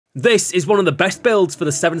This is one of the best builds for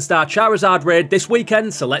the 7-star Charizard raid this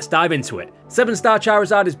weekend, so let's dive into it. 7-star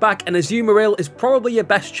Charizard is back and Azumarill is probably your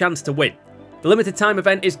best chance to win. The limited time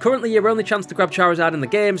event is currently your only chance to grab Charizard in the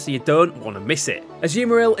game, so you don't want to miss it.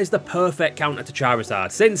 Azumarill is the perfect counter to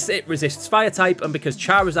Charizard since it resists fire type, and because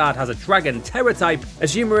Charizard has a dragon Tera type,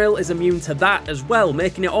 Azumarill is immune to that as well,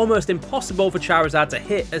 making it almost impossible for Charizard to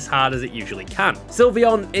hit as hard as it usually can.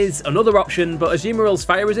 Sylveon is another option, but Azumarill's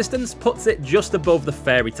fire resistance puts it just above the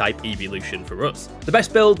fairy type evolution for us. The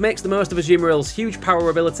best build makes the most of Azumarill's huge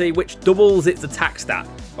power ability, which doubles its attack stat,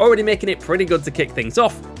 already making it pretty good to kick things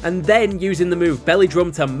off, and then using the move Belly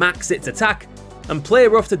Drum to max its attack, and Play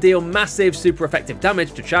Rough to deal massive super effective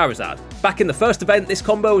damage to Charizard. Back in the first event, this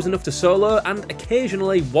combo was enough to solo and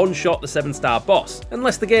occasionally one-shot the 7-star boss,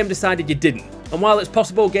 unless the game decided you didn't. And while it's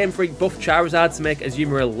possible Game Freak buffed Charizard to make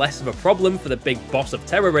Azumarill less of a problem for the big boss of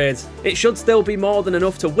Tera raids, it should still be more than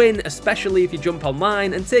enough to win, especially if you jump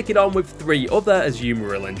online and take it on with 3 other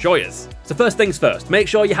Azumarill enjoyers. So first things first, make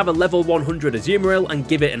sure you have a level 100 Azumarill and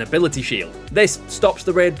give it an ability shield. This stops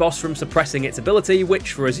the raid boss from suppressing its ability,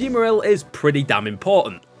 which for Azumarill is pretty damn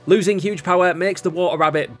important. Losing huge power makes the Water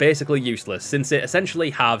Rabbit basically useless since it essentially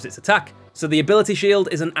halves its attack, so the ability shield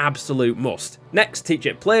is an absolute must. Next, teach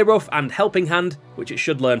it Play Rough and Helping Hand, which it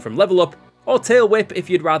should learn from level up, or Tail Whip if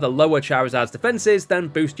you'd rather lower Charizard's defenses than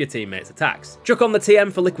boost your teammates' attacks. Chuck on the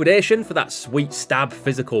TM for Liquidation for that sweet stab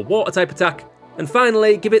physical water type attack, and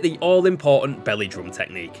finally give it the all-important Belly Drum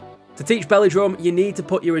technique. To teach Belly Drum, you need to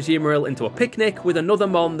put your Azumarill into a picnic with another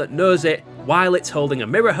Mon that knows it while it's holding a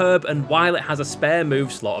Mirror Herb and while it has a spare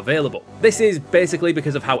move slot available. This is basically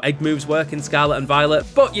because of how egg moves work in Scarlet and Violet,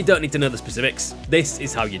 but you don't need to know the specifics. This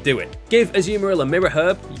is how you do it. Give Azumarill a Mirror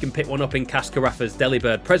Herb, you can pick one up in Cascarafa's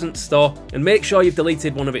Delibird Presents store, and make sure you've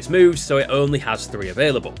deleted one of its moves so it only has 3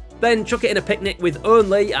 available. Then chuck it in a picnic with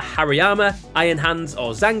only a Hariyama, Iron Hands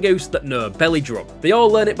or Zangoose that know Belly Drum. They all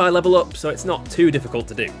learn it by level up, so it's not too difficult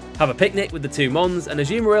to do. Have a picnic with the 2 Mons, and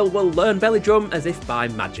Azumarill will learn Belly Drum as if by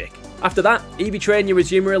magic. After that, EV train your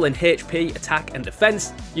Azumarill in HP, attack and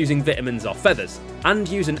defense using vitamins or feathers, and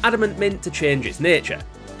use an adamant mint to change its nature,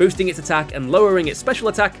 boosting its attack and lowering its special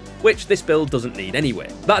attack, which this build doesn't need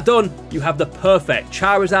anyway. That done, you have the perfect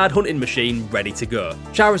Charizard hunting machine ready to go.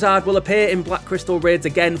 Charizard will appear in Black Crystal raids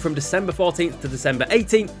again from December 14th to December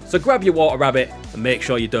 18th, so grab your Water Rabbit and make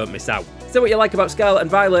sure you don't miss out. So what you like about Scarlet and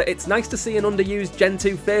Violet, it's nice to see an underused Gen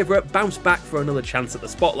 2 favourite bounce back for another chance at the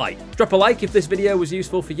spotlight. Drop a like if this video was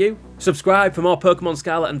useful for you, subscribe for more Pokémon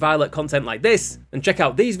Scarlet and Violet content like this, and check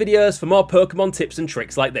out these videos for more Pokémon tips and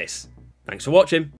tricks like this. Thanks for watching.